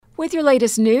With your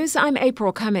latest news, I'm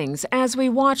April Cummings. As we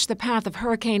watch the path of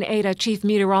Hurricane Eta, Chief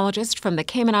Meteorologist from the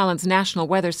Cayman Islands National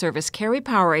Weather Service, Kerry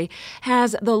Powery,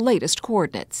 has the latest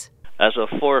coordinates. As of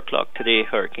 4 o'clock today,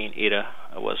 Hurricane Eta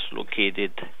was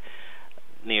located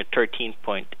near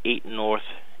 13.8 north,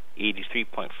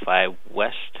 83.5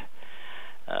 west,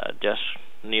 just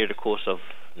near the coast of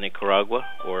Nicaragua,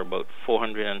 or about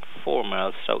 404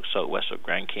 miles south-southwest of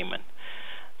Grand Cayman.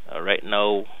 Right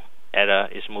now, Eta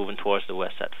is moving towards the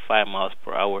west at 5 miles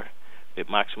per hour, with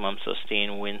maximum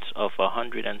sustained winds of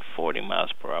 140 miles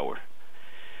per hour.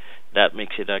 That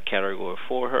makes it a Category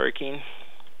 4 hurricane,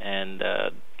 and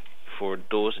for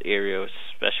those areas,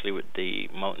 especially with the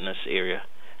mountainous area,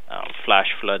 flash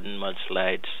flooding,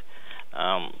 mudslides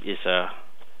is a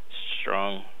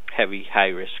strong, heavy, high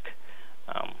risk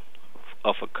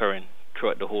of occurring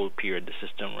throughout the whole period the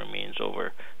system remains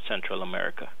over Central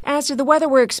America. As to the weather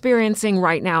we're experiencing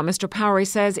right now, Mr. Powery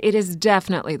says it is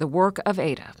definitely the work of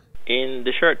Eta. In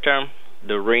the short term,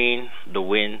 the rain, the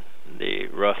wind, the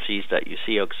rough seas that you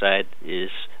see outside is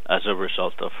as a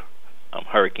result of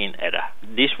Hurricane Eta.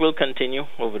 This will continue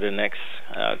over the next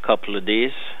couple of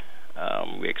days.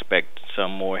 We expect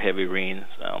some more heavy rain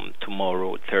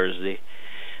tomorrow, Thursday.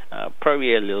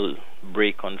 Probably a little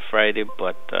break on Friday,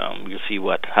 but we'll see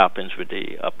what happens with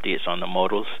the updates on the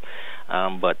models.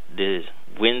 But the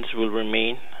winds will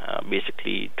remain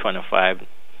basically 25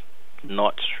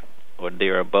 knots or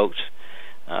thereabouts,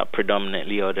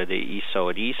 predominantly out of the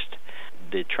east-southeast.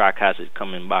 The track has it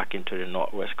coming back into the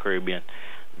northwest Caribbean.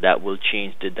 That will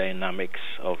change the dynamics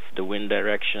of the wind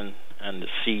direction and the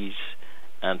seas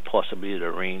and possibly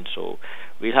the rain. So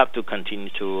we'll have to continue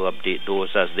to update those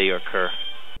as they occur.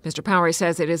 Mr. Powery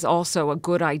says it is also a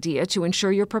good idea to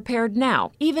ensure you're prepared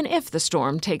now, even if the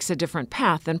storm takes a different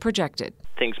path than projected.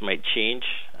 Things might change,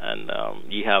 and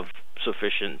you have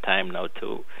sufficient time now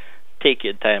to take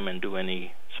your time and do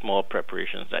any small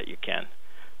preparations that you can,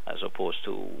 as opposed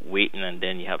to waiting and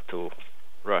then you have to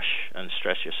rush and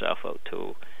stress yourself out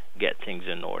to get things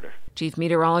in order. Chief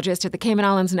Meteorologist at the Cayman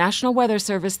Islands National Weather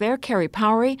Service there, Kerry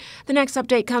Powery. The next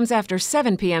update comes after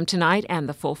 7 p.m. tonight, and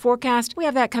the full forecast, we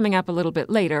have that coming up a little bit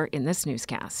later in this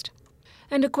newscast.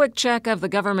 And a quick check of the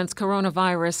government's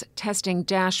coronavirus testing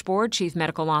dashboard. Chief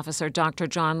Medical Officer Dr.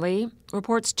 John Lee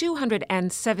reports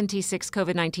 276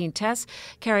 COVID-19 tests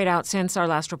carried out since our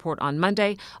last report on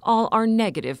Monday. All are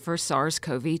negative for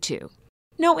SARS-CoV-2.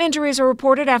 No injuries are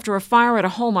reported after a fire at a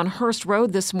home on Hurst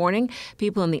Road this morning.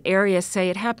 People in the area say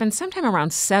it happened sometime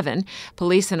around 7.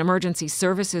 Police and emergency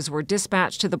services were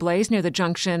dispatched to the blaze near the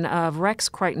junction of Rex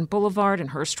Crichton Boulevard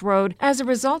and Hurst Road. As a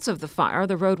result of the fire,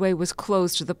 the roadway was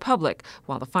closed to the public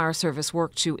while the fire service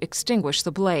worked to extinguish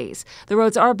the blaze. The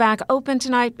roads are back open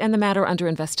tonight and the matter under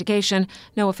investigation.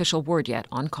 No official word yet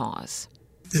on cause.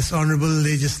 This Honourable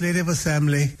Legislative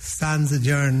Assembly stands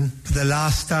adjourned for the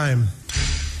last time.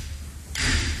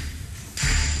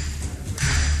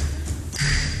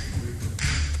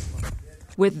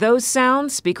 With those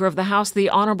sounds, Speaker of the House, the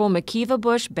Honorable McKeeva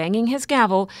Bush, banging his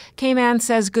gavel, Cayman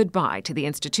says goodbye to the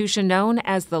institution known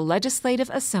as the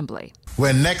Legislative Assembly.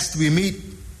 When next we meet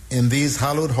in these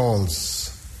hallowed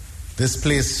halls, this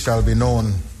place shall be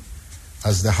known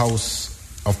as the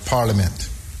House of Parliament.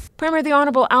 Premier the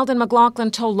Honourable Alden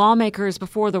McLaughlin told lawmakers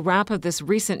before the wrap of this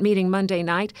recent meeting Monday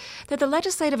night that the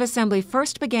Legislative Assembly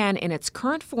first began in its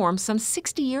current form some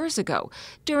 60 years ago,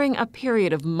 during a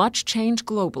period of much change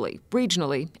globally,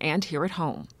 regionally, and here at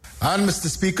home. And, Mr.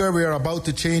 Speaker, we are about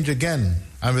to change again.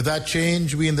 And with that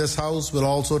change, we in this House will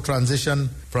also transition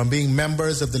from being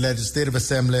members of the Legislative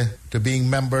Assembly to being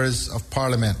members of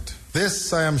Parliament.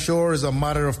 This, I am sure, is a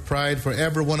matter of pride for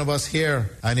every one of us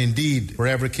here, and indeed for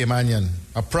every Caymanian.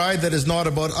 A pride that is not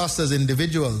about us as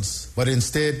individuals, but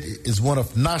instead is one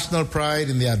of national pride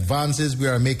in the advances we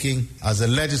are making as a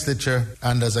legislature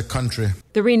and as a country.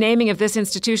 The renaming of this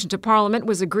institution to Parliament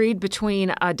was agreed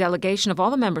between a delegation of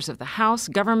all the members of the House,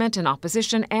 government and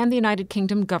opposition, and the United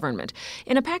Kingdom government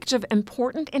in a package of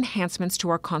important enhancements to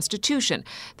our Constitution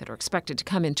that are expected to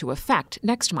come into effect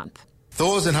next month.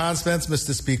 Those enhancements,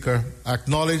 Mr. Speaker,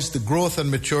 acknowledge the growth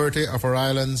and maturity of our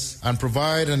islands and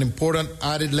provide an important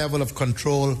added level of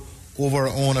control over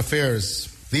our own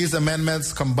affairs. These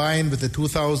amendments, combined with the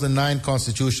 2009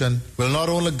 Constitution, will not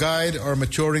only guide our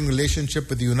maturing relationship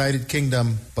with the United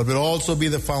Kingdom, but will also be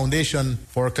the foundation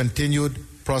for continued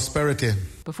prosperity.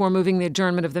 Before moving the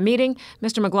adjournment of the meeting,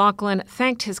 Mr. McLaughlin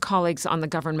thanked his colleagues on the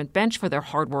government bench for their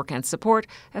hard work and support,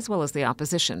 as well as the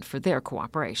opposition for their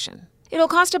cooperation. It'll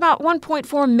cost about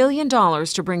 $1.4 million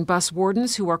to bring bus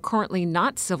wardens who are currently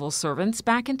not civil servants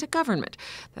back into government.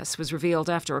 This was revealed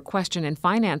after a question in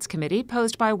Finance Committee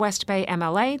posed by West Bay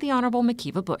MLA, the Honourable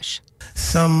Makiva Bush.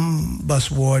 Some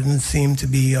bus wardens seem to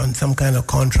be on some kind of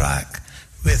contract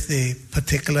with the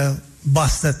particular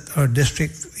bus that, or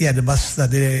district, the bus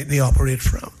that they operate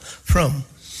from.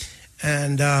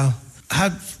 And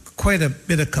had quite a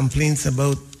bit of complaints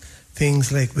about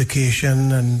things like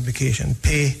vacation and vacation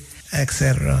pay,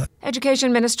 etc.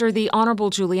 Education Minister the Honourable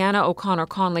Juliana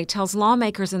O'Connor-Conley tells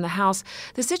lawmakers in the House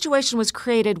the situation was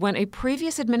created when a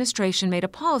previous administration made a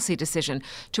policy decision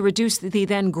to reduce the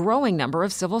then growing number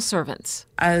of civil servants.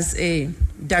 As a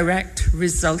direct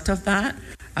result of that,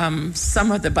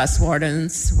 some of the bus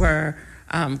wardens were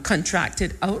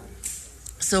contracted out.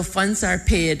 So funds are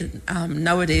paid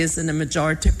nowadays in the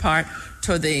majority part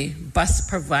to the bus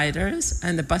providers,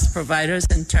 and the bus providers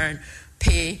in turn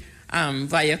pay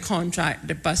via contract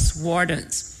the bus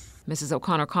wardens. Mrs.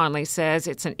 O'Connor-Conley says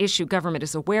it's an issue government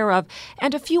is aware of,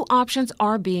 and a few options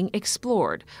are being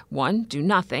explored. 1, do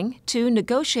nothing. 2,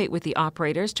 negotiate with the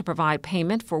operators to provide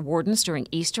payment for wardens during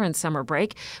Easter and summer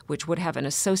break, which would have an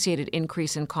associated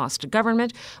increase in cost to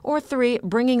government. Or 3,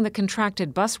 bringing the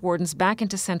contracted bus wardens back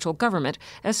into central government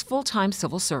as full-time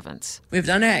civil servants. We've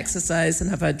done an exercise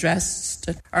and have addressed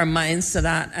our minds to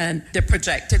that, and the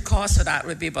projected cost of that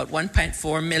would be about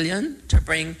 $1.4 million to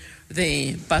bring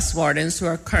the bus wardens who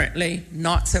are currently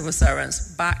not civil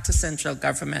servants back to central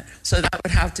government. So that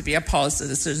would have to be a policy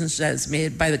decision that is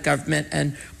made by the government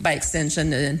and by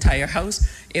extension the entire House.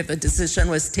 If the decision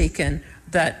was taken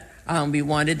that we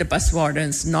wanted the bus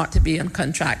wardens not to be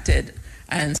uncontracted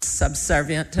and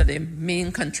subservient to the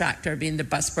main contractor being the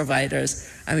bus providers,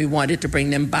 and we wanted to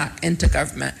bring them back into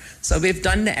government. So we've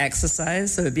done the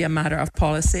exercise, so it would be a matter of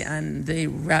policy and the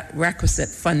requisite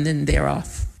funding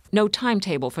thereof. No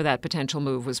timetable for that potential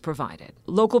move was provided.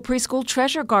 Local preschool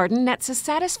Treasure Garden nets a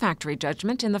satisfactory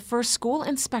judgment in the first school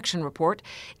inspection report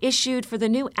issued for the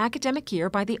new academic year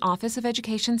by the Office of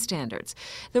Education Standards.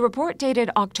 The report,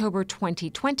 dated October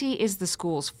 2020, is the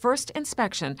school's first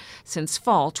inspection since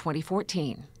fall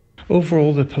 2014.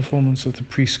 Overall, the performance of the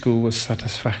preschool was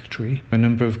satisfactory. A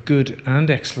number of good and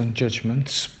excellent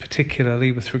judgments,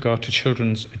 particularly with regard to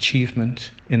children's achievement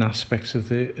in aspects of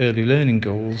the early learning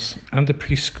goals and the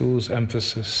preschool's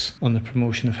emphasis on the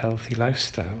promotion of healthy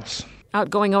lifestyles.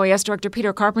 Outgoing OAS Director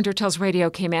Peter Carpenter tells Radio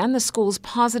Cayman the school's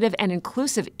positive and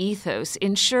inclusive ethos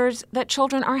ensures that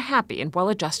children are happy and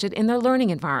well-adjusted in their learning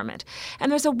environment.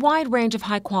 And there's a wide range of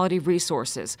high-quality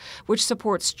resources, which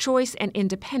supports choice and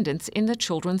independence in the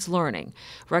children's learning.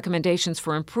 Recommendations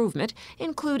for improvement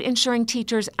include ensuring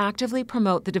teachers actively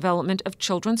promote the development of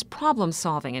children's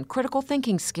problem-solving and critical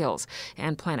thinking skills,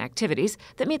 and plan activities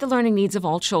that meet the learning needs of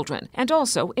all children, and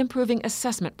also improving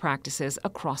assessment practices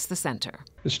across the center.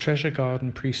 This Treasure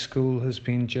Garden preschool has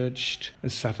been judged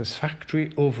as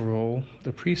satisfactory overall.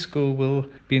 The preschool will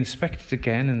be inspected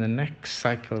again in the next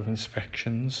cycle of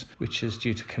inspections, which is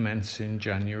due to commence in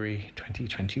January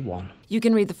 2021. You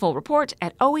can read the full report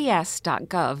at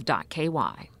oes.gov.ky.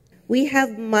 We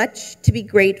have much to be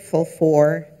grateful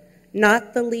for,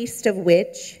 not the least of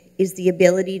which is the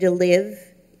ability to live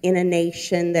in a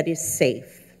nation that is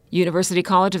safe. University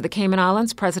College of the Cayman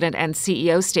Islands President and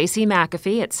CEO Stacey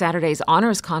McAfee at Saturday's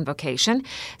Honors Convocation,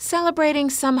 celebrating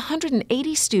some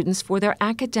 180 students for their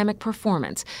academic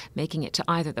performance, making it to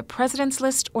either the President's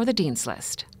List or the Dean's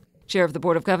List. Chair of the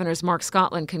Board of Governors Mark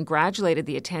Scotland congratulated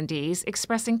the attendees,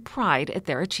 expressing pride at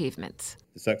their achievements.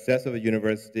 The success of a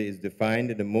university is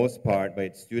defined in the most part by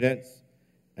its students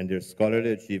and their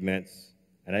scholarly achievements,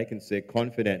 and I can say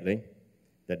confidently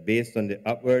that based on the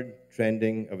upward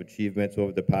trending of achievements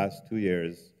over the past 2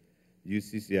 years,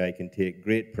 UCCI can take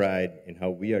great pride in how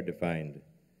we are defined,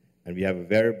 and we have a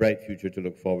very bright future to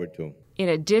look forward to. In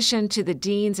addition to the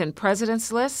Dean's and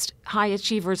President's List, high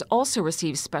achievers also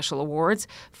receive special awards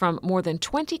from more than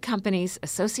 20 companies,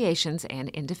 associations, and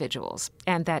individuals.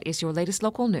 And that is your latest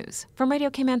local news. From Radio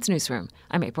Cayman's newsroom,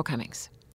 I'm April Cummings.